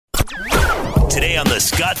Today on The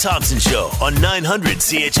Scott Thompson Show on 900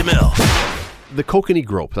 CHML. The Kokanee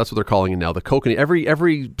Grope, that's what they're calling it now. The Kokanee,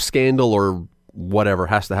 every scandal or whatever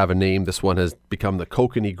has to have a name. This one has become the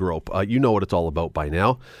Kokanee Grope. You know what it's all about by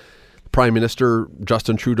now. Prime Minister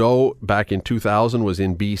Justin Trudeau back in 2000 was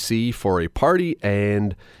in BC for a party,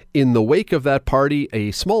 and in the wake of that party,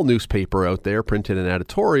 a small newspaper out there printed an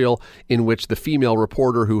editorial in which the female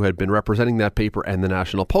reporter who had been representing that paper and the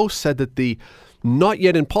National Post said that the not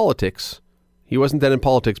yet in politics, he wasn't then in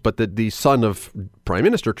politics, but that the son of Prime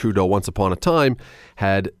Minister Trudeau once upon a time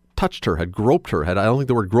had touched her, had groped her, I don't think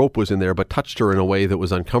the word grope was in there, but touched her in a way that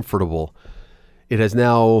was uncomfortable. It has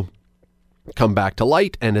now come back to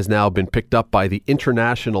light and has now been picked up by the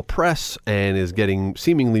international press and is getting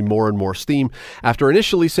seemingly more and more steam. After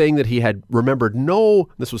initially saying that he had remembered no,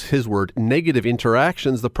 this was his word, negative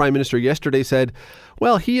interactions, the Prime Minister yesterday said,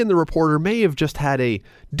 well, he and the reporter may have just had a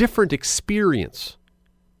different experience.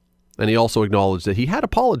 And he also acknowledged that he had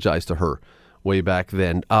apologized to her way back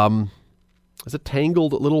then. It's a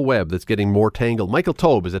tangled little web that's getting more tangled. Michael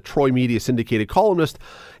Taube is a Troy Media syndicated columnist,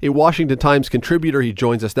 a Washington Times contributor. He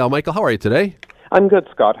joins us now. Michael, how are you today? I'm good,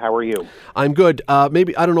 Scott. How are you? I'm good.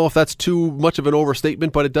 Maybe, I don't know if that's too much of an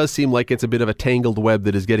overstatement, but it does seem like it's a bit of a tangled web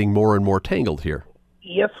that is getting more and more tangled here.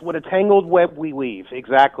 Yes, what a tangled web we weave.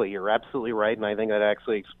 Exactly. You're absolutely right, and I think that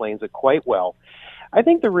actually explains it quite well. I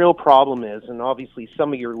think the real problem is, and obviously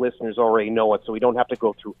some of your listeners already know it, so we don't have to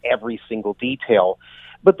go through every single detail,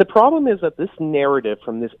 but the problem is that this narrative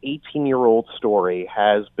from this 18-year-old story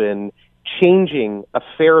has been changing a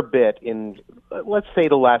fair bit in, let's say,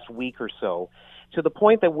 the last week or so, to the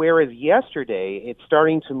point that whereas yesterday it's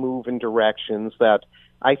starting to move in directions that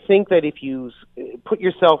I think that if you put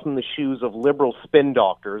yourself in the shoes of liberal spin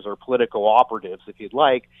doctors or political operatives, if you'd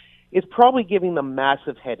like, it's probably giving them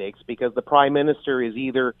massive headaches because the Prime Minister is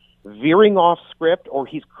either veering off script or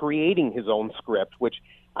he's creating his own script, which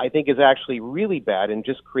I think is actually really bad and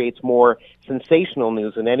just creates more sensational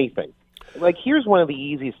news than anything. Like, here's one of the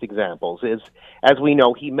easiest examples is, as we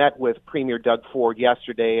know, he met with Premier Doug Ford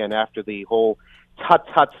yesterday, and after the whole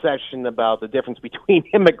tut-tut session about the difference between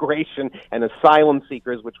immigration and asylum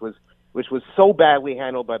seekers, which was so badly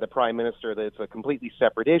handled by the Prime Minister that it's a completely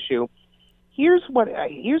separate issue. Here's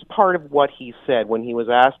part of what he said when he was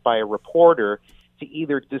asked by a reporter to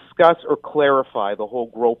either discuss or clarify the whole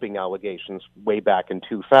groping allegations way back in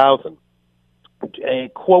 2000.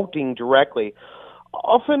 Quoting directly,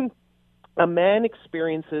 often a man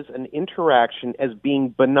experiences an interaction as being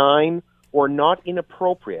benign or not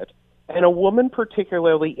inappropriate, and a woman,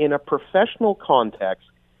 particularly in a professional context,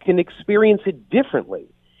 can experience it differently,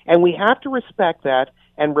 and we have to respect that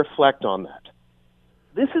and reflect on that.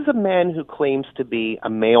 This is a man who claims to be a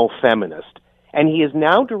male feminist, and he is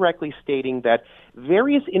now directly stating that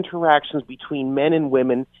various interactions between men and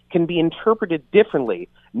women can be interpreted differently,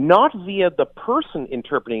 not via the person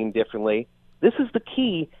interpreting differently. This is the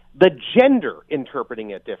key, the gender interpreting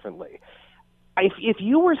it differently. If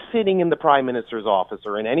you were sitting in the Prime Minister's office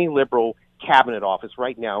or in any Liberal cabinet office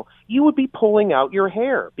right now, you would be pulling out your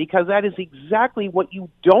hair because that is exactly what you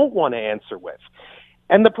don't want to answer with.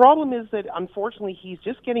 And the problem is that, unfortunately, he's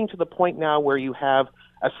just getting to the point now where you have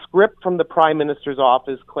a script from the Prime Minister's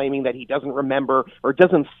office claiming that he doesn't remember or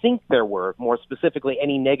doesn't think there were, more specifically,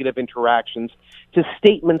 any negative interactions, to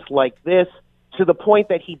statements like this, to the point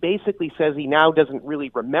that he basically says he now doesn't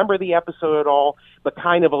really remember the episode at all, but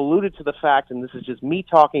kind of alluded to the fact, and this is just me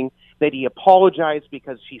talking, that he apologized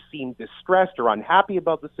because she seemed distressed or unhappy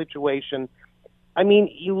about the situation. I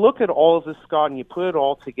mean, you look at all of this, Scott, and you put it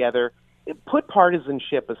all together, put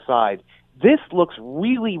partisanship aside. This looks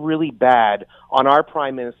really, really bad on our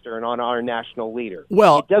Prime Minister and on our national leader.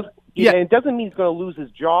 Well, it doesn't mean he's going to lose his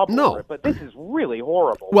job no. over it, but this is really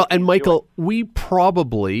horrible. Well, and Michael, we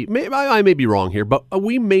probably, I may be wrong here, but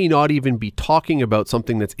we may not even be talking about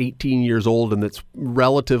something that's 18 years old and that's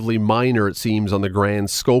relatively minor, it seems, on the grand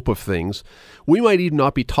scope of things. We might even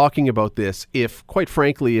not be talking about this if, quite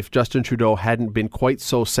frankly, if Justin Trudeau hadn't been quite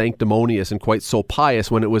so sanctimonious and quite so pious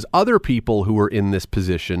when it was other people who were in this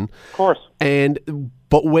position. Of course.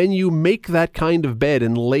 But when you make that kind of bed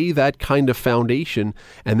and lay that kind of foundation,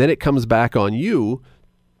 and then it comes back on you,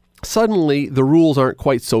 suddenly the rules aren't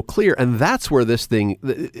quite so clear. And that's where this thing,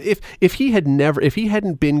 if he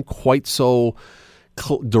hadn't been quite so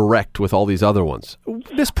direct with all these other ones,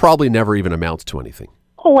 this probably never even amounts to anything.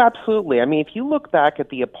 Oh, absolutely. I mean, if you look back at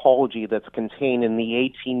the apology that's contained in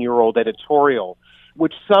the 18-year-old editorial,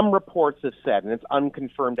 which some reports have said, and it's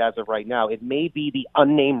unconfirmed as of right now, it may be the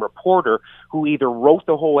unnamed reporter who either wrote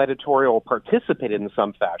the whole editorial or participated in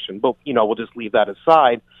some fashion, but, we'll just leave that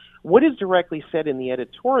aside. What is directly said in the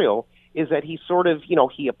editorial is that he sort of,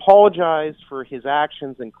 he apologized for his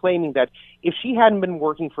actions and claiming that if she hadn't been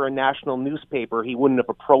working for a national newspaper, he wouldn't have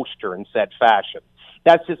approached her and said fashion.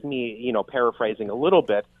 That's just me, paraphrasing a little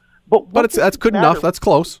bit. But that's good enough. That's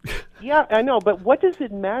close. Yeah, I know. But what does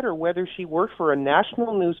it matter whether she worked for a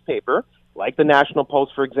national newspaper, like the National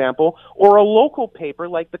Post, for example, or a local paper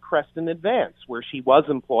like the Creston Advance, where she was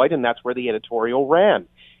employed and that's where the editorial ran?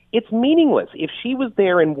 It's meaningless. If she was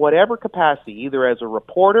there in whatever capacity, either as a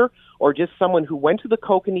reporter or just someone who went to the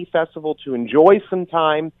Kokanee Festival to enjoy some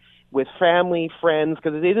time with family, friends,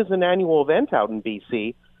 because it is an annual event out in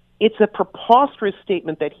BC, it's a preposterous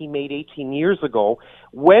statement that he made 18 years ago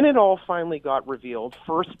when it all finally got revealed,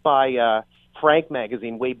 first by Frank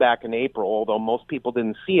magazine way back in April, although most people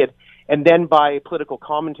didn't see it, and then by political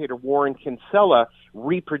commentator Warren Kinsella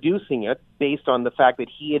reproducing it based on the fact that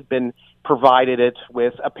he had been provided it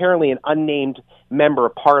with apparently an unnamed member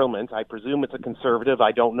of parliament. I presume it's a conservative.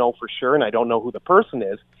 I don't know for sure, and I don't know who the person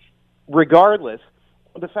is. Regardless,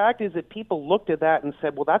 the fact is that people looked at that and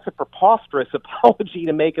said, well, that's a preposterous apology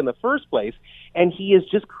to make in the first place, and he has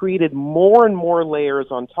just created more and more layers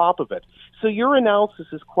on top of it. So your analysis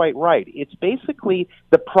is quite right. It's basically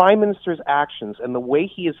the Prime Minister's actions and the way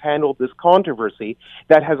he has handled this controversy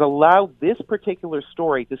that has allowed this particular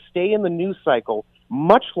story to stay in the news cycle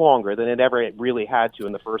much longer than it ever really had to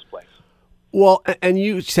in the first place. Well, and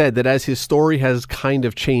you said that as his story has kind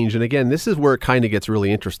of changed, and again, this is where it kind of gets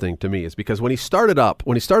really interesting to me, is because when he started off,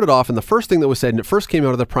 and the first thing that was said, and it first came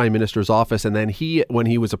out of the Prime Minister's office, and then when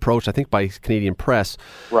he was approached, I think by Canadian Press,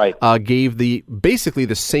 right, gave basically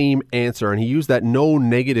the same answer, and he used that no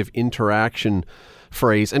negative interaction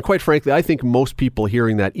phrase. And quite frankly, I think most people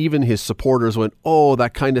hearing that, even his supporters, went, oh,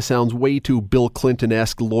 that kind of sounds way too Bill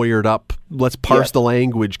Clinton-esque, lawyered up, let's parse the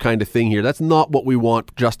language kind of thing here. That's not what we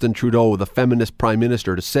want Justin Trudeau, the feminist prime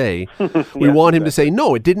minister, to say. We want him to say,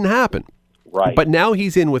 no, it didn't happen. Right. But now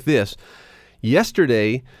he's in with this.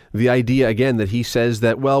 Yesterday, the idea, again, that he says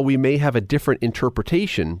that, well, we may have a different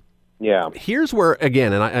interpretation. Yeah. Here's where,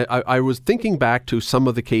 again, and I was thinking back to some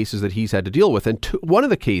of the cases that he's had to deal with, and one of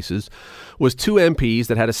the cases was two MPs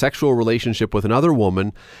that had a sexual relationship with another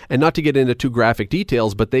woman, and not to get into too graphic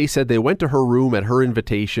details, but they said they went to her room at her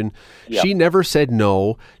invitation. Yep. She never said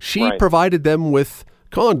no. She provided them with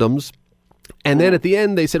condoms, and then at the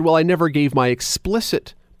end they said, well, I never gave my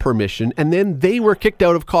explicit permission, and then they were kicked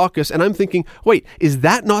out of caucus. And I'm thinking, wait, is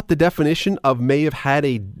that not the definition of may have had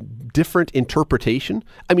a different interpretation?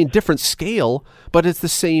 I mean, different scale, but it's the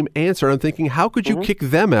same answer. I'm thinking, how could you kick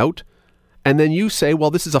them out and then you say, well,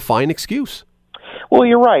 this is a fine excuse? Well,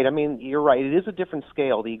 you're right. I mean, you're right. It is a different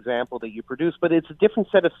scale, the example that you produced, but it's a different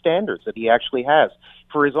set of standards that he actually has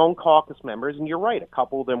for his own caucus members. And you're right, a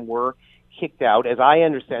couple of them were kicked out. As I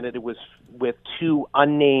understand it, it was with two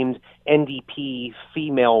unnamed NDP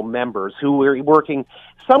female members who were working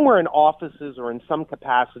somewhere in offices or in some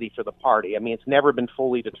capacity for the party. I mean, it's never been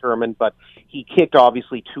fully determined, but he kicked,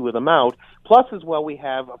 obviously, two of them out. Plus, as well, we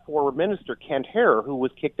have a former minister, Kent Herer, who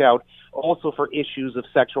was kicked out also for issues of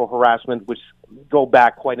sexual harassment, which go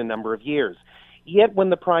back quite a number of years. Yet, when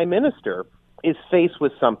the Prime Minister is faced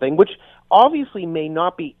with something which obviously may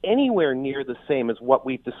not be anywhere near the same as what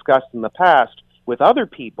we've discussed in the past with other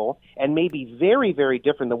people, and may be very, very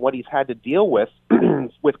different than what he's had to deal with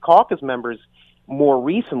with caucus members more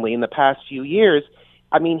recently in the past few years.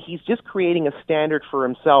 I mean, he's just creating a standard for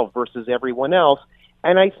himself versus everyone else.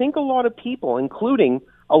 And I think a lot of people, including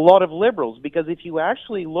a lot of liberals, because if you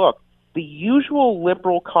actually look, the usual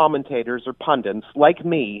liberal commentators or pundits, like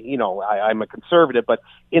me, you know, I'm a conservative, but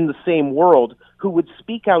in the same world, who would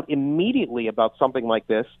speak out immediately about something like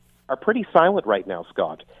this, are pretty silent right now,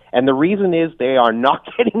 Scott. And the reason is they are not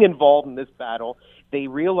getting involved in this battle. They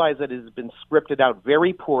realize that it has been scripted out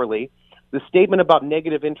very poorly. The statement about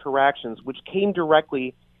negative interactions, which came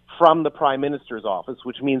directly from the Prime Minister's office,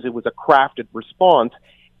 which means it was a crafted response,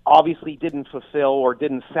 obviously didn't fulfill or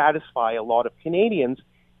didn't satisfy a lot of Canadians.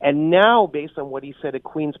 And now, based on what he said at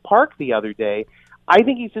Queen's Park the other day, I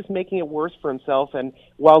think he's just making it worse for himself. And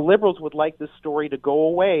while liberals would like this story to go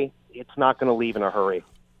away, it's not going to leave in a hurry.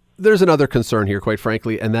 There's another concern here, quite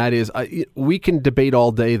frankly, and that is we can debate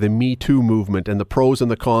all day the Me Too movement and the pros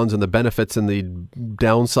and the cons and the benefits and the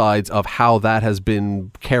downsides of how that has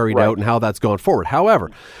been carried out and how that's gone forward.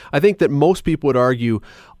 However, I think that most people would argue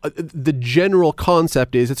the general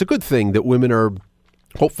concept is it's a good thing that women are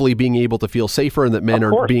hopefully being able to feel safer and that men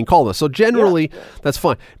are being called this. So generally, that's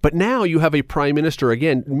fine. But now you have a prime minister,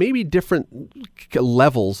 again, maybe different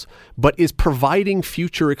levels, but is providing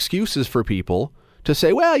future excuses for people to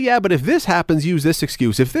say, well, yeah, but if this happens, use this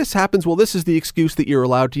excuse. If this happens, well, this is the excuse that you're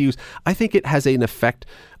allowed to use. I think it has an effect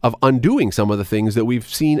of undoing some of the things that we've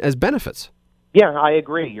seen as benefits. Yeah, I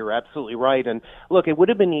agree. You're absolutely right. And look, it would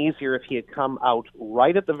have been easier if he had come out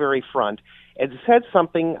right at the very front and said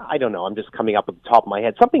something, I don't know, I'm just coming up at the top of my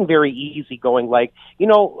head, something very easygoing like,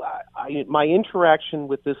 my interaction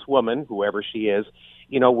with this woman, whoever she is,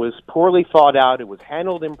 was poorly thought out. It was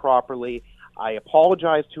handled improperly. I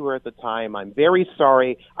apologized to her at the time. I'm very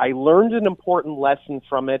sorry. I learned an important lesson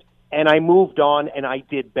from it, and I moved on, and I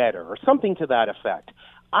did better, or something to that effect.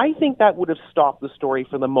 I think that would have stopped the story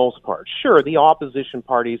for the most part. Sure, the opposition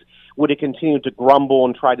parties would have continued to grumble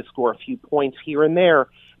and try to score a few points here and there,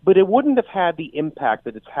 but it wouldn't have had the impact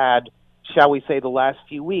that it's had, shall we say, the last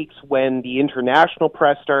few weeks when the international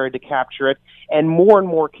press started to capture it and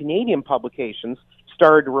more Canadian publications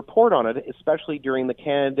started to report on it, especially during the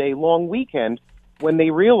Canada Day long weekend, when they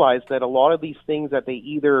realized that a lot of these things that they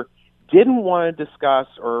either didn't want to discuss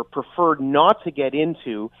or preferred not to get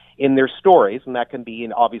into in their stories, and that can be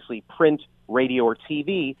in obviously print, radio, or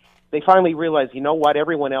TV, they finally realized, you know what,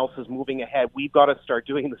 everyone else is moving ahead. We've got to start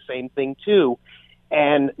doing the same thing too.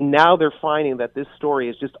 And now they're finding that this story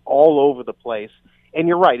is just all over the place. And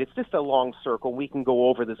you're right, it's just a long circle. We can go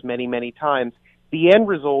over this many, many times. The end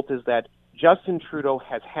result is that Justin Trudeau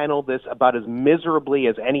has handled this about as miserably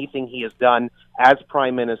as anything he has done as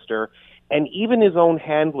Prime Minister. And even his own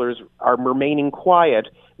handlers are remaining quiet,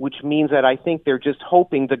 which means that I think they're just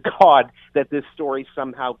hoping to God that this story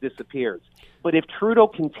somehow disappears. But if Trudeau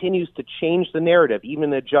continues to change the narrative,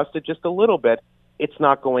 even adjust it just a little bit, it's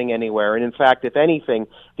not going anywhere. And in fact, if anything,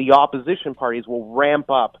 the opposition parties will ramp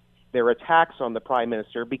up their attacks on the Prime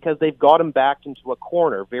Minister because they've got him backed into a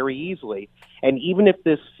corner very easily. And even if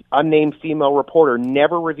this unnamed female reporter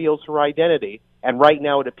never reveals her identity, and right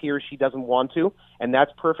now it appears she doesn't want to, and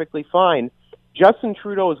that's perfectly fine, Justin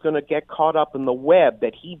Trudeau is going to get caught up in the web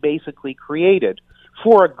that he basically created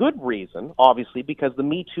for a good reason, obviously, because the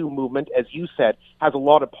Me Too movement, as you said, has a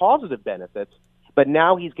lot of positive benefits, but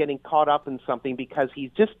now he's getting caught up in something because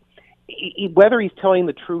he's just, whether he's telling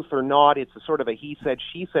the truth or not, it's a sort of a he said,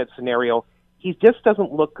 she said scenario. He just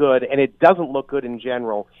doesn't look good, and it doesn't look good in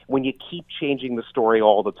general when you keep changing the story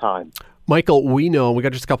all the time. Michael, we know, we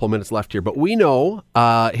got just a couple of minutes left here, but we know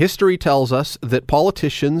history tells us that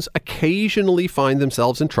politicians occasionally find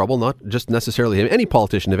themselves in trouble, not just necessarily him, any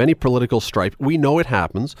politician of any political stripe. We know it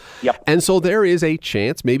happens. Yep. And so there is a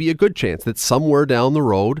chance, maybe a good chance, that somewhere down the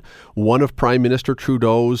road, one of Prime Minister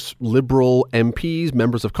Trudeau's Liberal MPs,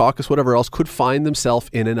 members of caucus, whatever else, could find themselves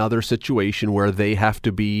in another situation where they have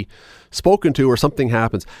to be spoken to or something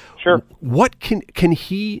happens. Sure. What can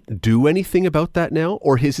he do anything about that now?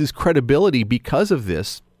 Or is his credibility because of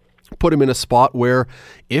this put him in a spot where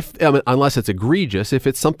unless it's egregious, if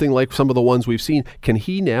it's something like some of the ones we've seen,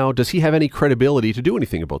 does he have any credibility to do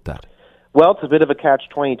anything about that? Well, it's a bit of a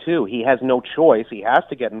catch-22. He has no choice. He has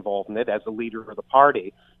to get involved in it as the leader of the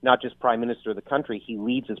party, not just Prime Minister of the country. He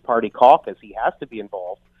leads his party caucus. He has to be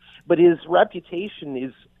involved. But his reputation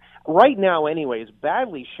is, right now anyway, is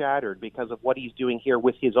badly shattered because of what he's doing here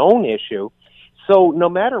with his own issue. So no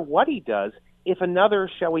matter what he does, if another,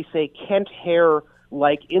 shall we say, Kent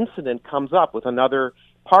Hare-like incident comes up with another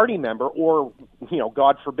party member or,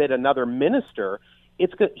 God forbid, another minister,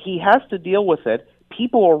 he has to deal with it.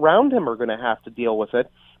 People around him are going to have to deal with it.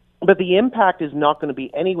 But the impact is not going to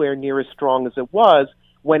be anywhere near as strong as it was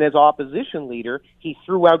when, as opposition leader, he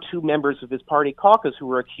threw out two members of his party caucus who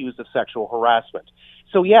were accused of sexual harassment.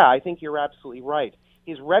 So, yeah, I think you're absolutely right.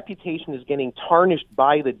 His reputation is getting tarnished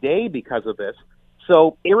by the day because of this.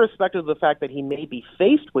 So, irrespective of the fact that he may be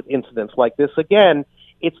faced with incidents like this again,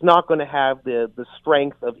 it's not going to have the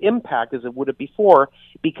strength of impact as it would have before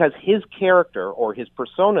because his character, or his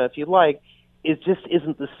persona, if you like,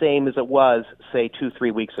 isn't the same as it was, say,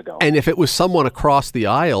 2-3 weeks ago. And if it was someone across the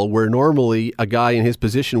aisle where normally a guy in his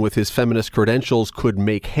position with his feminist credentials could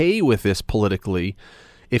make hay with this politically,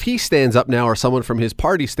 if he stands up now or someone from his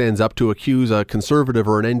party stands up to accuse a Conservative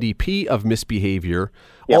or an NDP of misbehavior,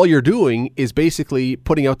 yep, all you're doing is basically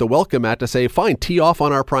putting out the welcome mat to say, fine, tee off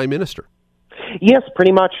on our Prime Minister. Yes,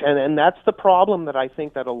 pretty much. And that's the problem that I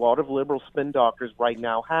think that a lot of liberal spin doctors right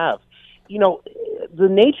now have. The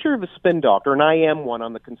nature of a spin doctor, and I am one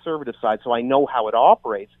on the conservative side, so I know how it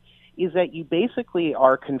operates, is that you basically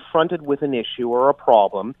are confronted with an issue or a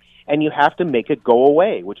problem, and you have to make it go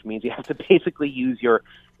away, which means you have to basically use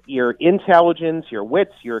your intelligence, your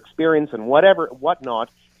wits, your experience, and whatnot,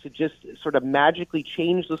 to just sort of magically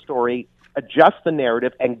change the story, adjust the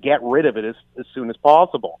narrative, and get rid of it as soon as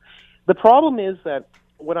possible. The problem is that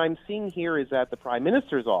what I'm seeing here is that the Prime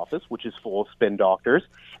Minister's office, which is full of spin doctors,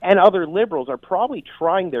 and other Liberals are probably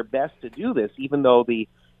trying their best to do this, even though the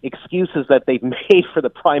excuses that they've made for the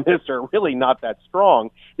Prime Minister are really not that strong.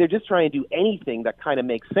 They're just trying to do anything that kind of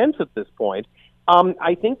makes sense at this point.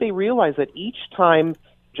 I think they realize that each time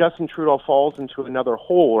Justin Trudeau falls into another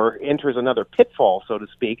hole or enters another pitfall, so to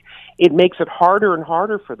speak, it makes it harder and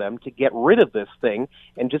harder for them to get rid of this thing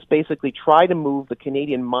and just basically try to move the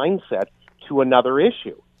Canadian mindset to another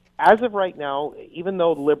issue. As of right now, even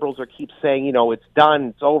though the Liberals keep saying, it's done,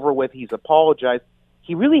 it's over with, he's apologized,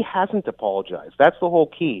 he really hasn't apologized. That's the whole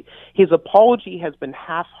key. His apology has been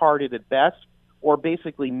half-hearted at best or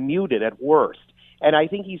basically muted at worst. And I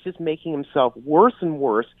think he's just making himself worse and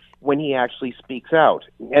worse when he actually speaks out.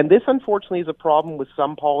 And this, unfortunately, is a problem with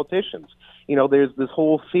some politicians. There's this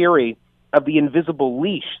whole theory of the invisible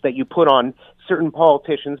leash that you put on certain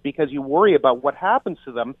politicians because you worry about what happens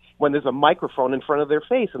to them when there's a microphone in front of their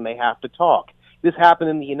face and they have to talk. This happened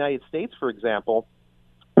in the United States, for example,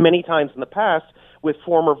 many times in the past with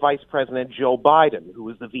former Vice President Joe Biden, who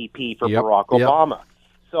was the VP for Barack Obama.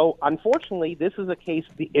 So, unfortunately, this is a case,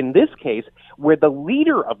 in this case, where the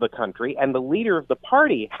leader of the country and the leader of the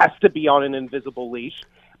party has to be on an invisible leash.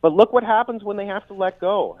 But look what happens when they have to let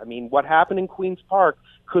go. I mean, what happened in Queen's Park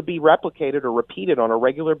could be replicated or repeated on a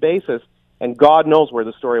regular basis, and God knows where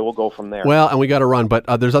the story will go from there. Well, and we got to run, but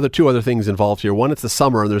there's two other things involved here. One, it's the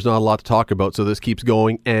summer, and there's not a lot to talk about, so this keeps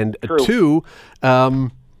going. And True. Two,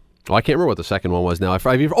 I can't remember what the second one was now.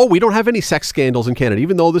 We don't have any sex scandals in Canada,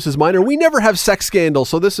 even though this is minor. We never have sex scandals,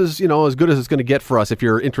 so this is, as good as it's going to get for us if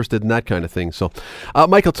you're interested in that kind of thing. So,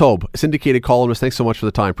 Michael Taube, syndicated columnist, thanks so much for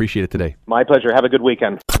the time. Appreciate it today. My pleasure. Have a good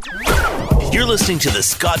weekend. You're listening to the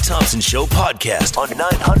Scott Thompson Show podcast on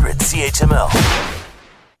 900 CHML.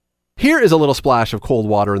 Here is a little splash of cold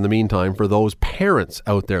water in the meantime for those parents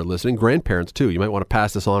out there listening, grandparents too. You might want to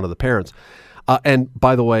pass this on to the parents. And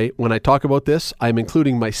by the way, when I talk about this, I'm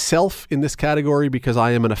including myself in this category because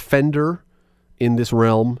I am an offender in this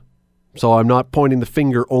realm. So I'm not pointing the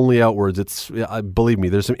finger only outwards. Believe me,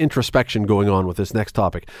 there's some introspection going on with this next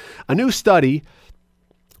topic. A new study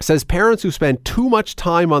says parents who spend too much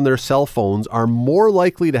time on their cell phones are more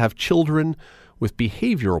likely to have children with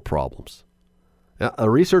behavioral problems.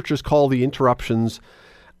 Researchers call the interruptions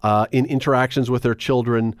in interactions with their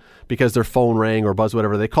children because their phone rang or buzzed,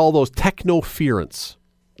 whatever. They call those technoference.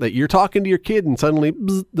 That you're talking to your kid and suddenly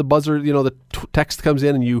the buzzer, the text comes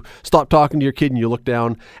in and you stop talking to your kid and you look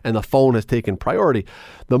down and the phone has taken priority.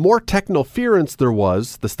 The more technoference there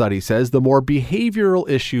was, the study says, the more behavioral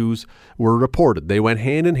issues were reported. They went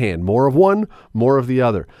hand in hand. More of one, more of the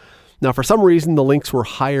other. Now, for some reason, the links were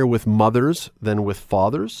higher with mothers than with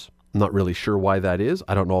fathers. I'm not really sure why that is.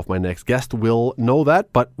 I don't know if my next guest will know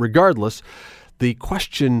that, but regardless, the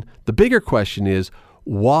bigger question is,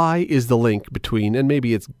 why is the link between, and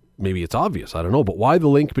maybe it's obvious, I don't know, but why the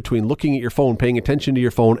link between looking at your phone, paying attention to your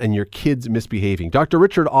phone, and your kids misbehaving? Dr.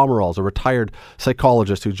 Richard Amaral is a retired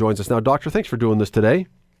psychologist who joins us now. Doctor, thanks for doing this today.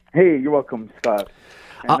 Hey, you're welcome, Scott.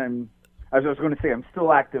 And I was going to say, I'm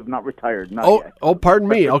still active, not retired. Not yet. Oh, pardon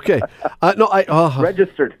me. Okay.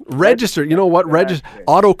 Registered. Registered. You know what?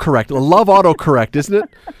 Autocorrect. I love autocorrect, isn't it?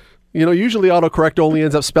 Usually autocorrect only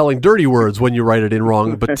ends up spelling dirty words when you write it in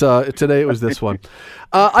wrong, but today it was this one.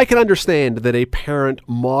 I can understand that a parent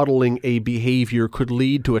modeling a behavior could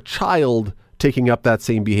lead to a child taking up that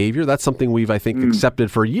same behavior. That's something we've, I think,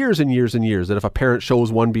 accepted for years and years and years, that if a parent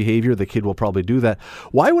shows one behavior, the kid will probably do that.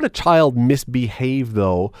 Why would a child misbehave,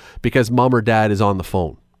 though, because mom or dad is on the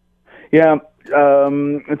phone? Yeah,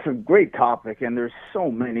 it's a great topic, and there's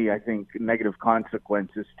so many, I think, negative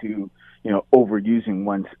consequences to, overusing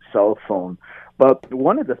one's cell phone. But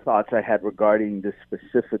one of the thoughts I had regarding this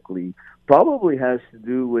specifically probably has to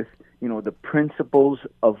do with, the principles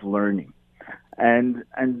of learning. And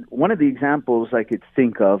one of the examples I could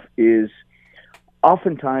think of is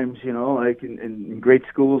oftentimes, like in grade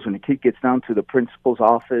schools, when a kid gets down to the principal's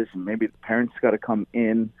office and maybe the parents got to come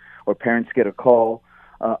in or parents get a call,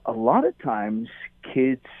 a lot of times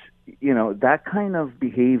kids, that kind of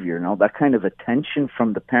behavior, that kind of attention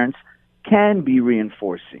from the parents can be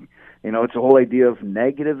reinforcing. It's a whole idea of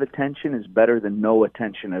negative attention is better than no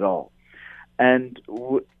attention at all. And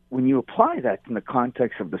when you apply that in the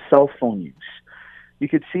context of the cell phone use, you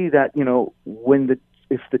could see that,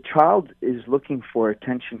 if the child is looking for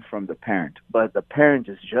attention from the parent, but the parent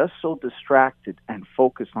is just so distracted and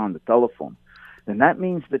focused on the telephone, then that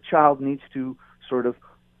means the child needs to sort of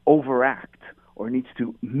overact or needs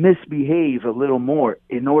to misbehave a little more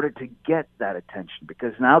in order to get that attention,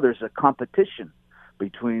 because now there's a competition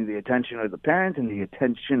between the attention of the parent and the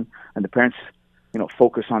attention and the parents,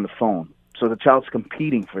 focus on the phone. So the child's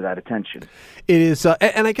competing for that attention. It is,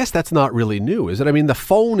 and I guess that's not really new, is it? I mean, the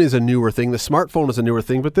phone is a newer thing. The smartphone is a newer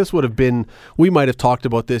thing, but this would have been, we might have talked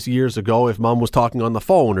about this years ago if mom was talking on the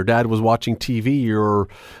phone or dad was watching TV or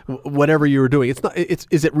whatever you were doing.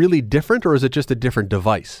 Is it really different, or is it just a different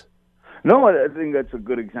device? No, I think that's a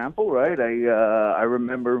good example, right? I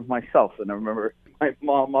remember myself, and I remember my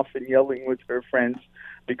mom often yelling with her friends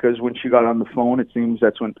because when she got on the phone, it seems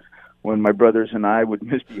that's when my brothers and I would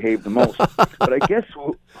misbehave the most. But I guess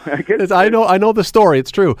I know the story. It's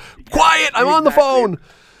true. Quiet! I'm on the phone.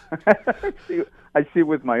 I see it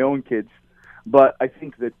with my own kids. But I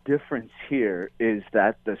think the difference here is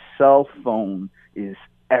that the cell phone is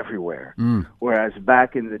everywhere. Whereas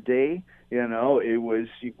back in the day, it was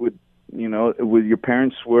your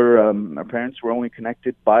parents were our parents were only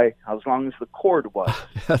connected by as long as the cord was.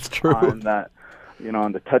 That's true. On that,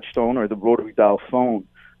 on the touchtone or the rotary dial phone.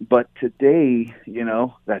 But today,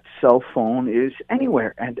 that cell phone is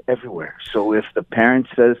anywhere and everywhere. So if the parent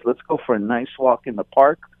says, let's go for a nice walk in the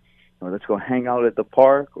park, or let's go hang out at the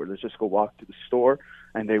park, or let's just go walk to the store,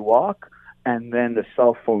 and they walk, and then the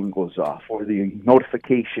cell phone goes off, or the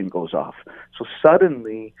notification goes off. So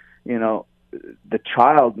suddenly, the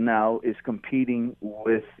child now is competing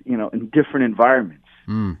with, in different environments.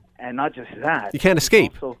 And not just that. You can't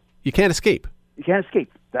escape. You can't escape. You can't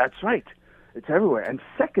escape. That's right. It's everywhere. And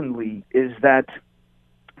secondly is that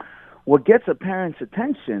what gets a parent's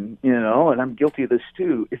attention, and I'm guilty of this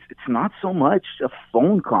too, it's not so much a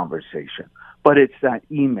phone conversation, but it's that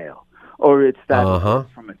email, or it's that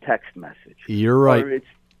from a text message. You're right. Or it's,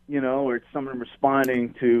 or it's someone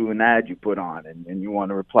responding to an ad you put on and you want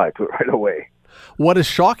to reply to it right away. What is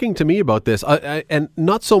shocking to me about this, and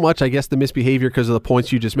not so much, I guess, the misbehavior because of the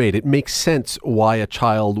points you just made. It makes sense why a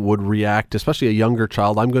child would react, especially a younger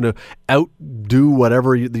child. I'm going to outdo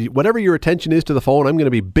whatever your attention is to the phone. I'm going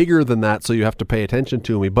to be bigger than that, so you have to pay attention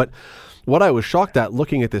to me. But what I was shocked at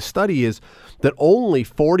looking at this study is that only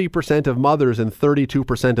 40% of mothers and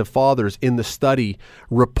 32% of fathers in the study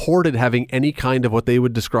reported having any kind of what they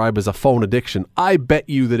would describe as a phone addiction. I bet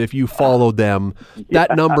you that if you followed them,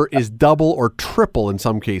 that number is double or triple in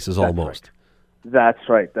some cases almost.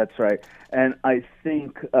 Right. That's right. And I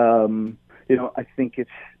think, I think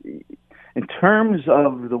it's, in terms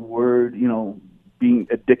of the word, being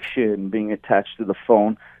addiction, being attached to the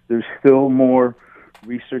phone, there's still more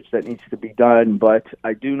research that needs to be done, but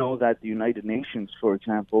I do know that the United Nations, for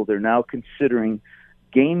example, they're now considering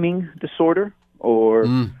gaming disorder, or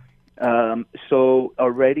so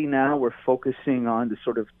already now we're focusing on the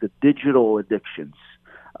sort of the digital addictions,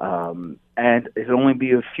 and it'll only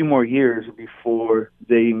be a few more years before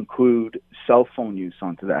they include cell phone use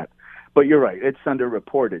onto that. But you're right, it's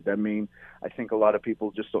underreported. I mean, I think a lot of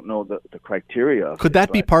people just don't know the criteria. Could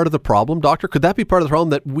that be part of the problem, Doctor? Could that be part of the problem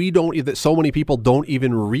that so many people don't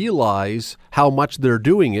even realize how much they're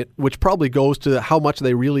doing it, which probably goes to how much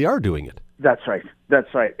they really are doing it? That's right.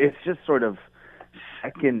 It's just sort of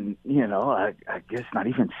second, I guess not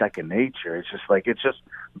even second nature. It's just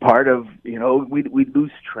part of, we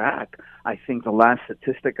lose track. I think the last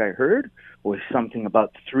statistic I heard was something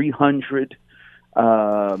about 300.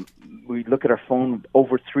 We look at our phone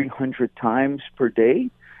over 300 times per day,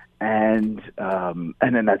 and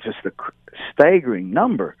then that's just a staggering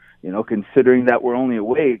number, considering that we're only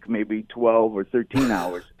awake maybe 12 or 13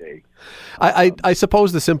 hours a day. I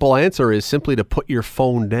suppose the simple answer is simply to put your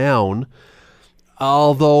phone down,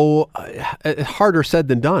 although harder said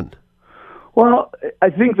than done. Well, I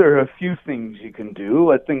think there are a few things you can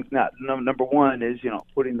do. I think number one is,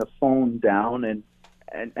 putting the phone down and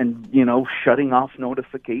shutting off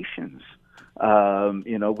notifications.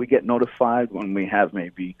 We get notified when we have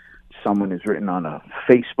maybe someone is written on a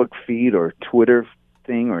Facebook feed or Twitter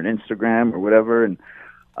thing or an Instagram or whatever, and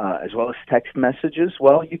as well as text messages.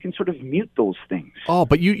 Well, you can sort of mute those things. Oh,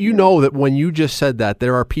 but you know that when you just said that,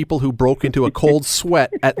 there are people who broke into a cold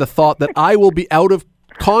sweat at the thought that I will be out of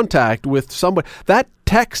contact with somebody. That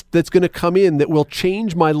text that's going to come in that will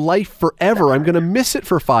change my life forever. I'm going to miss it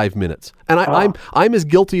for 5 minutes, and I'm as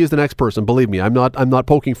guilty as the next person. Believe me, I'm not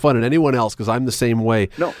poking fun at anyone else because I'm the same way.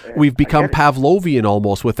 No, we've become Pavlovian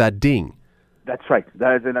almost with that ding. That's right.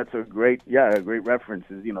 That's a great reference.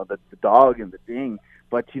 Is the dog and the ding.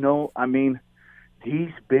 But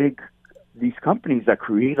these companies that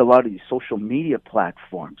create a lot of these social media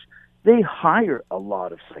platforms, they hire a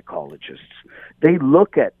lot of psychologists. They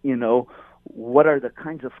look at, what are the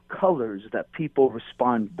kinds of colors that people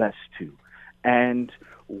respond best to. And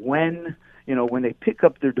when they pick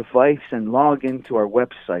up their device and log into our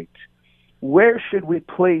website, where should we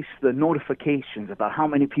place the notifications about how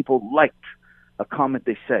many people liked a comment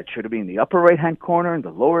they said? Should it be in the upper right-hand corner, in the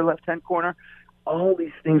lower left-hand corner? All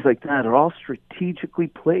these things like that are all strategically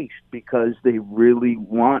placed because they really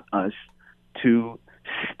want us to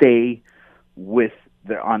stay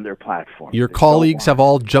on their platform. Your colleagues have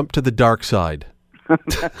all jumped to the dark side.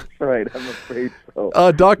 That's right. I'm afraid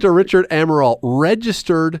so. Dr. Richard Amaral,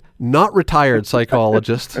 registered, not retired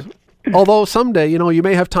psychologist. Although someday, you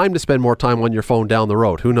may have time to spend more time on your phone down the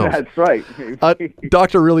road. Who knows? That's right.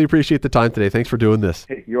 Doctor, really appreciate the time today. Thanks for doing this.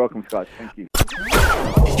 Hey, you're welcome, Scott. Thank you.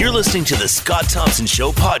 You're listening to the Scott Thompson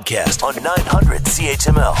Show podcast on 900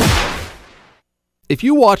 CHML. If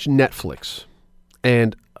you watch Netflix,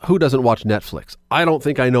 and who doesn't watch Netflix? I don't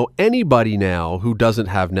think I know anybody now who doesn't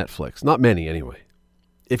have Netflix. Not many, anyway.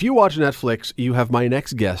 If you watch Netflix, you have my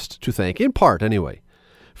next guest to thank, in part anyway,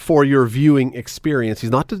 for your viewing experience. He's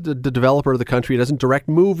not the developer of the country. He doesn't direct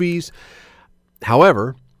movies.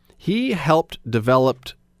 However, he helped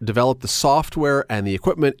develop the software and the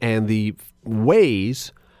equipment and the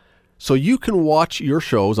ways so you can watch your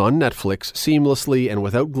shows on Netflix seamlessly and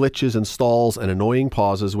without glitches and stalls and annoying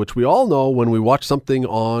pauses, which we all know when we watch something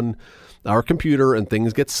on our computer and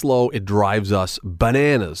things get slow, it drives us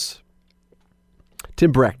bananas.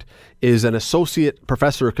 Tim Brecht is an associate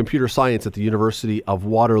professor of computer science at the University of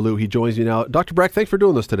Waterloo. He joins me now. Dr. Brecht, thanks for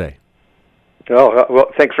doing this today. Oh, well,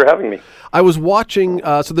 thanks for having me. I was watching,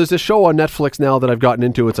 so there's this show on Netflix now that I've gotten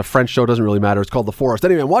into. It's a French show, doesn't really matter. It's called The Forest.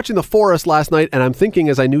 Anyway, I'm watching The Forest last night, and I'm thinking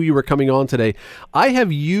as I knew you were coming on today, I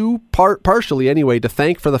have you, partially anyway, to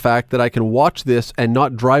thank for the fact that I can watch this and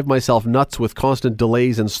not drive myself nuts with constant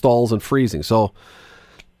delays and stalls and freezing. So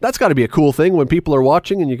that's got to be a cool thing when people are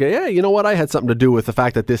watching and you go, yeah, you know what? I had something to do with the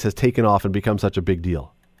fact that this has taken off and become such a big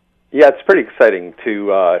deal. Yeah, it's pretty exciting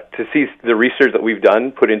to see the research that we've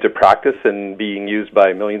done put into practice and being used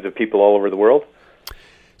by millions of people all over the world.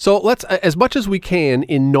 So let's, as much as we can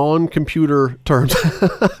in non-computer terms,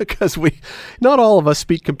 because not all of us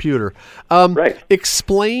speak computer. Right.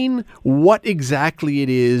 Explain what exactly it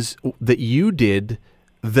is that you did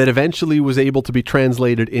that eventually was able to be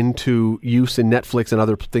translated into use in Netflix and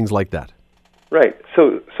other things like that. Right.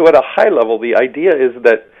 So at a high level, the idea is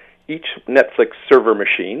that each Netflix server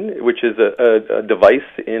machine, which is a device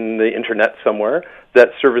in the internet somewhere that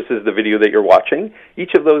services the video that you're watching,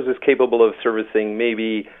 each of those is capable of servicing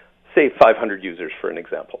maybe, say, 500 users, for an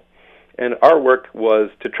example. And our work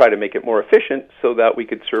was to try to make it more efficient so that we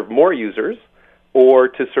could serve more users or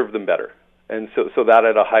to serve them better. And so that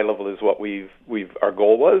at a high level is what our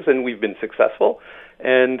goal was, and we've been successful.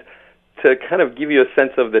 And to kind of give you a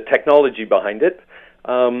sense of the technology behind it,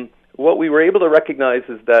 what we were able to recognize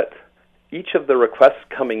is that each of the requests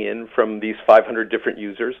coming in from these 500 different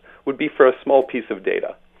users would be for a small piece of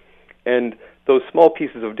data. And those small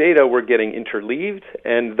pieces of data were getting interleaved,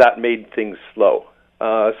 and that made things slow.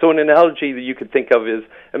 So an analogy that you could think of is,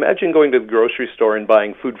 imagine going to the grocery store and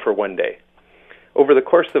buying food for one day. Over the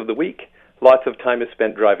course of the week, lots of time is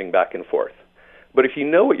spent driving back and forth. But if you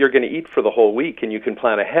know what you're going to eat for the whole week and you can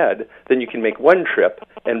plan ahead, then you can make one trip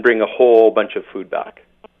and bring a whole bunch of food back.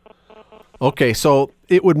 Okay, so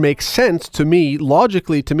it would make sense to me,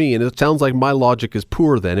 logically to me, and it sounds like my logic is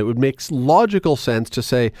poor then, it would make logical sense to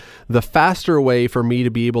say the faster way for me to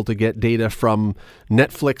be able to get data from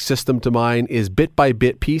Netflix system to mine is bit by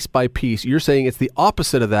bit, piece by piece. You're saying it's the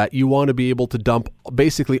opposite of that. You want to be able to dump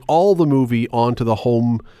basically all the movie onto the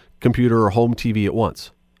home computer or home TV at once.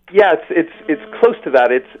 Yeah, it's close to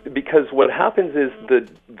that. It's because what happens is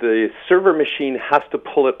the server machine has to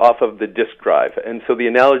pull it off of the disk drive, and so the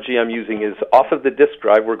analogy I'm using is off of the disk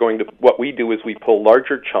drive. What we do is we pull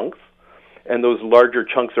larger chunks, and those larger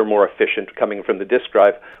chunks are more efficient coming from the disk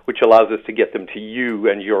drive, which allows us to get them to you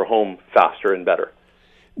and your home faster and better.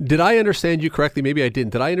 Did I understand you correctly? Maybe I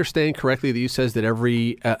didn't. Did I understand correctly that you says that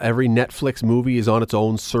every Netflix movie is on its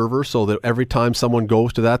own server, so that every time someone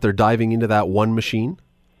goes to that, they're diving into that one machine?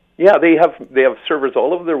 Yeah, they have servers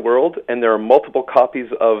all over the world, and there are multiple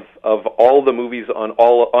copies of all the movies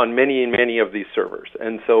on many of these servers.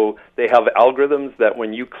 And so they have algorithms that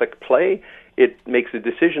when you click play, it makes a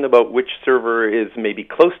decision about which server is maybe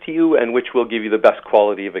close to you and which will give you the best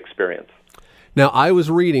quality of experience. Now, I was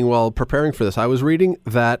reading, while preparing for this, I was reading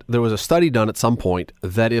that there was a study done at some point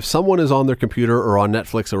that if someone is on their computer or on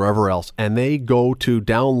Netflix or wherever else, and they go to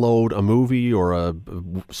download a movie or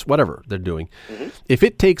whatever they're doing, if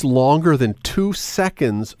it takes longer than 2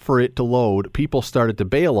 seconds for it to load, people started to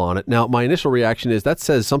bail on it. Now, my initial reaction is that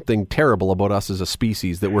says something terrible about us as a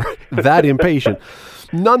species, that we're that impatient.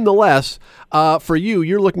 Nonetheless, for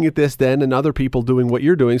you're looking at this then and other people doing what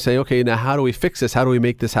you're doing, saying, okay, now how do we fix this? How do we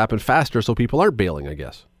make this happen faster so people aren't bailing, I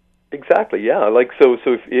guess? Exactly. Yeah. Like so.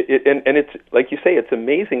 So if and it's like you say, it's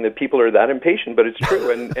amazing that people are that impatient, but it's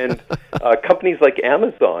true. And companies like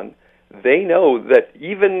Amazon, they know that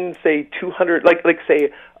even say 200, like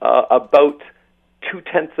say about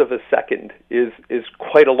 0.2 of a second is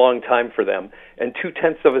quite a long time for them, and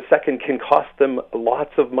 0.2 of a second can cost them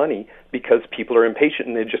lots of money because people are impatient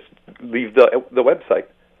and they just leave the website.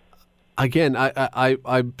 Again,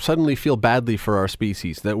 I suddenly feel badly for our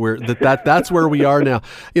species that's where we are now.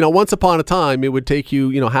 Once upon a time, it would take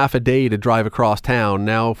you half a day to drive across town.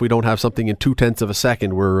 Now, if we don't have something in 0.2 of a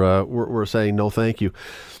second, we're saying no, thank you.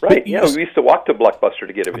 Right? Yeah, we used to walk to Blockbuster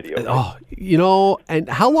to get a video. Oh, and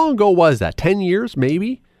how long ago was that? 10 years,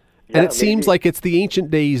 maybe. Yeah, and it seems like it's the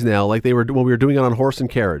ancient days now, like they were when we were doing it on horse and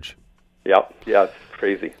carriage. Yeah, it's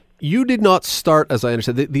crazy. You did not start, as I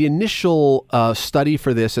understand, the initial study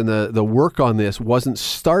for this and the work on this wasn't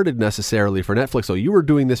started necessarily for Netflix. So you were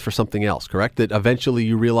doing this for something else, correct? That eventually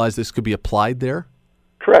you realized this could be applied there?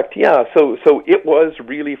 Correct, yeah. So it was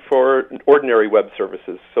really for ordinary web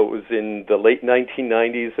services. So it was in the late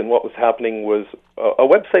 1990s, and what was happening was a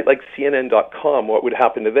website like CNN.com, what would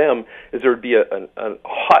happen to them is there would be a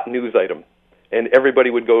hot news item, and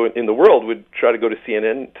everybody would go in the world would try to go to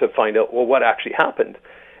CNN to find out, well, what actually happened.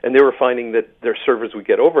 And they were finding that their servers would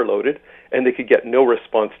get overloaded, and they could get no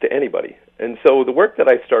response to anybody. And so the work that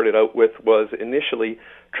I started out with was initially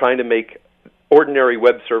trying to make ordinary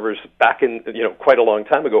web servers back in, quite a long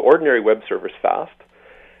time ago, ordinary web servers fast.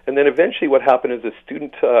 And then eventually what happened is a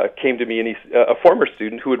student came to me, and a former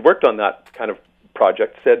student who had worked on that kind of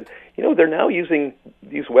project said, they're now using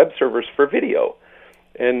these web servers for video.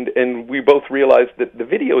 And we both realized that the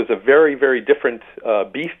video is a very, very different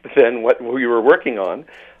beast than what we were working on.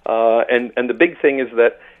 And the big thing is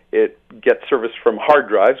that it gets service from hard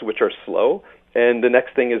drives, which are slow. And the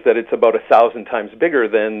next thing is that it's about 1,000 times bigger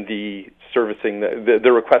than the servicing,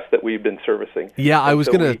 the requests that we've been servicing. Yeah, let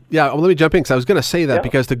me jump in because I was going to say that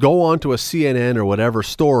because to go on to a CNN or whatever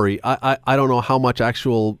story, I don't know how much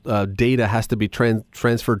actual data has to be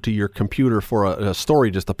transferred to your computer for a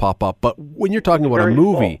story just to pop up. But when you're talking about a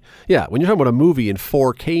movie, when you're talking about a movie in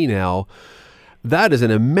 4K now, that is an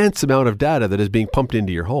immense amount of data that is being pumped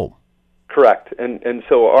into your home. Correct. And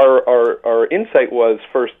so our insight was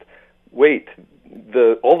first, wait,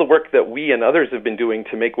 all the work that we and others have been doing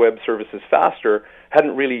to make web services faster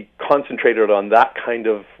hadn't really concentrated on that kind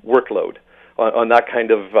of workload, on that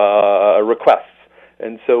kind of requests.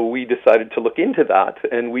 And so we decided to look into that,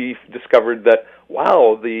 and we discovered that,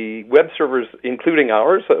 wow, the web servers, including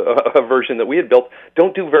ours, a version that we had built,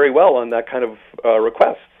 don't do very well on that kind of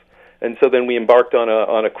requests. And so then we embarked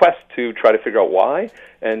on a quest to try to figure out why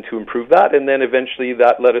and to improve that, and then eventually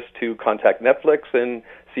that led us to contact Netflix and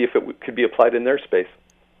see if it could be applied in their space.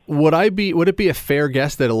 Would it be a fair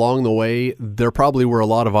guess that along the way there probably were a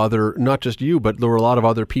lot of other, not just you, but there were a lot of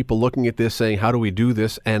other people looking at this saying, how do we do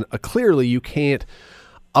this? And clearly you can't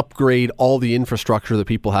upgrade all the infrastructure that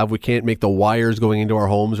people have. We can't make the wires going into our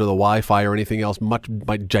homes or the Wi-Fi or anything else much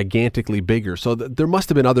gigantically bigger. So there must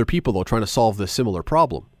have been other people though trying to solve this similar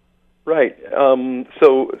problem. Right.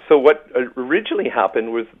 So what originally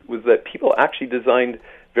happened was that people actually designed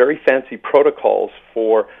very fancy protocols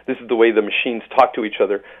for, this is the way the machines talk to each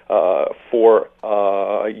other, for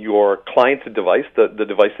your client's device, the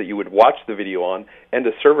device that you would watch the video on, and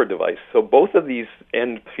a server device. So both of these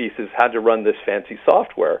end pieces had to run this fancy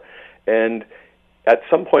software. And at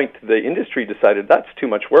some point, the industry decided that's too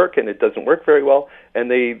much work and it doesn't work very well,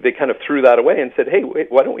 and they kind of threw that away and said, hey,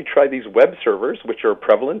 wait, why don't we try these web servers, which are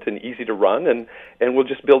prevalent and easy to run, and we'll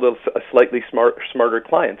just build a slightly smarter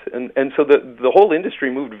client. And so the whole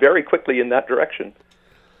industry moved very quickly in that direction.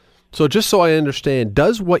 So just so I understand,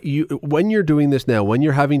 when you're doing this now, when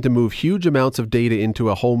you're having to move huge amounts of data into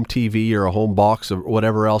a home TV or a home box or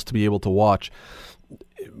whatever else to be able to watch,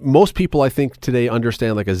 most people, I think, today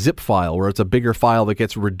understand like a zip file where it's a bigger file that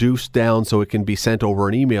gets reduced down so it can be sent over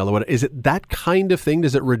an email or whatever. Is it that kind of thing?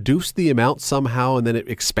 Does it reduce the amount somehow and then it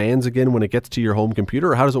expands again when it gets to your home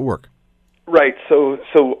computer, or how does it work? Right. So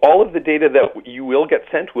all of the data that you will get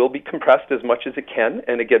sent will be compressed as much as it can,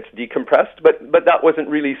 and it gets decompressed. But that wasn't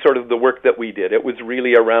really sort of the work that we did. It was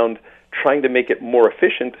really around trying to make it more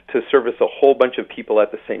efficient to service a whole bunch of people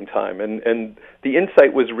at the same time. And the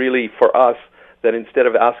insight was really for us that instead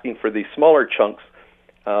of asking for these smaller chunks,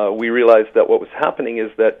 we realized that what was happening is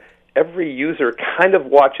that every user kind of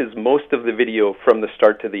watches most of the video from the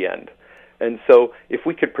start to the end. And so if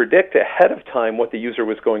we could predict ahead of time what the user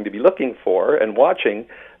was going to be looking for and watching,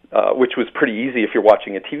 which was pretty easy if you're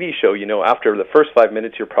watching a TV show, after the first 5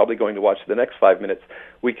 minutes, you're probably going to watch the next 5 minutes,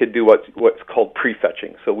 we could do what's called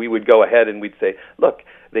prefetching. So we would go ahead and we'd say, look,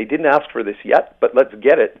 they didn't ask for this yet, but let's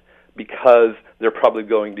get it because they're probably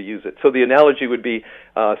going to use it. So the analogy would be,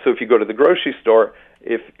 so if you go to the grocery store,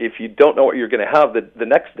 if you don't know what you're going to have the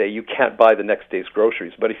next day, you can't buy the next day's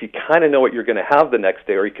groceries. But if you kind of know what you're going to have the next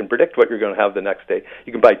day, or you can predict what you're going to have the next day,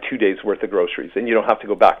 you can buy 2 days' worth of groceries, and you don't have to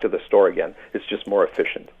go back to the store again. It's just more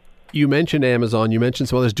efficient. You mentioned Amazon. You mentioned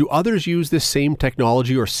some others. Do others use this same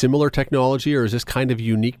technology or similar technology, or is this kind of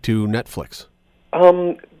unique to Netflix?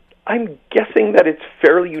 I'm guessing that it's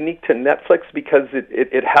fairly unique to Netflix because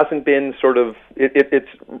it hasn't been sort of it's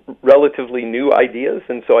relatively new ideas,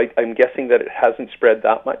 and so I'm guessing that it hasn't spread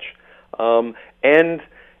that much, and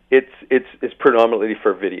it's predominantly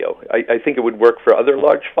for video. I think it would work for other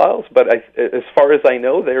large files, but as far as I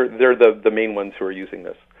know, they're the main ones who are using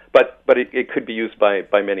this. But it could be used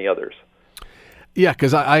by many others. Yeah,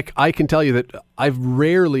 because I can tell you that I've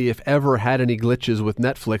rarely, if ever, had any glitches with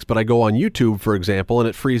Netflix, but I go on YouTube, for example, and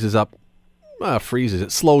it freezes up.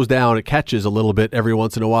 It slows down, it catches a little bit every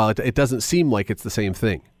once in a while. It doesn't seem like it's the same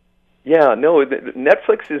thing. Yeah, no,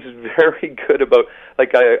 Netflix is very good about,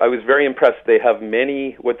 like, I was very impressed. They have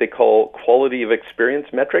many what they call quality of experience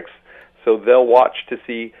metrics. So they'll watch to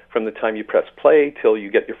see from the time you press play till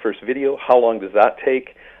you get your first video, how long does that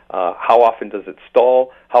take? How often does it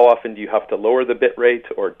stall? How often do you have to lower the bit rate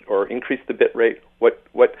or increase the bit rate? What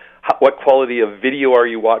quality of video are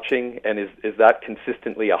you watching, and is that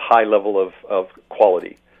consistently a high level of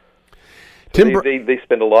quality? So they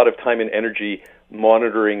spend a lot of time and energy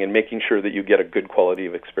monitoring and making sure that you get a good quality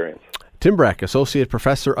of experience. Tim Breck, Associate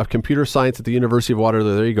Professor of Computer Science at the University of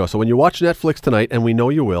Waterloo. There you go. So when you watch Netflix tonight, and we know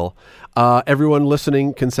you will, everyone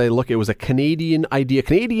listening can say, look, it was a Canadian idea,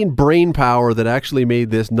 Canadian brain power that actually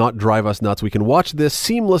made this not drive us nuts. We can watch this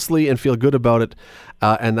seamlessly and feel good about it.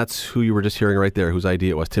 And that's who you were just hearing right there, whose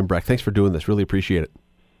idea it was. Tim Breck, thanks for doing this. Really appreciate it.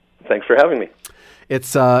 Thanks for having me.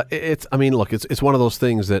 It's one of those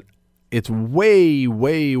things that it's way,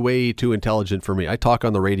 way, way too intelligent for me. I talk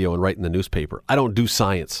on the radio and write in the newspaper. I don't do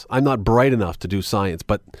science. I'm not bright enough to do science.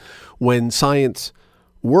 But when science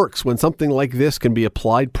works, when something like this can be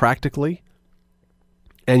applied practically,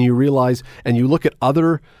 and you realize, and you look at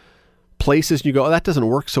other places and you go, oh, that doesn't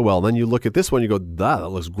work so well. And then you look at this one, you go, that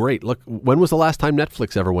looks great. Look, when was the last time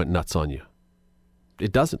Netflix ever went nuts on you?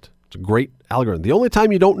 It doesn't. It's a great algorithm. The only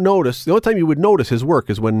time you would notice his work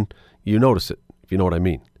is when you notice it, if you know what I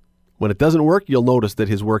mean. When it doesn't work, you'll notice that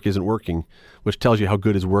his work isn't working, which tells you how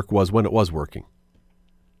good his work was when it was working.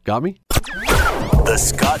 Got me? The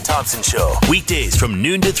Scott Thompson Show, weekdays from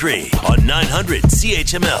noon to 3 on 900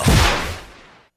 CHML.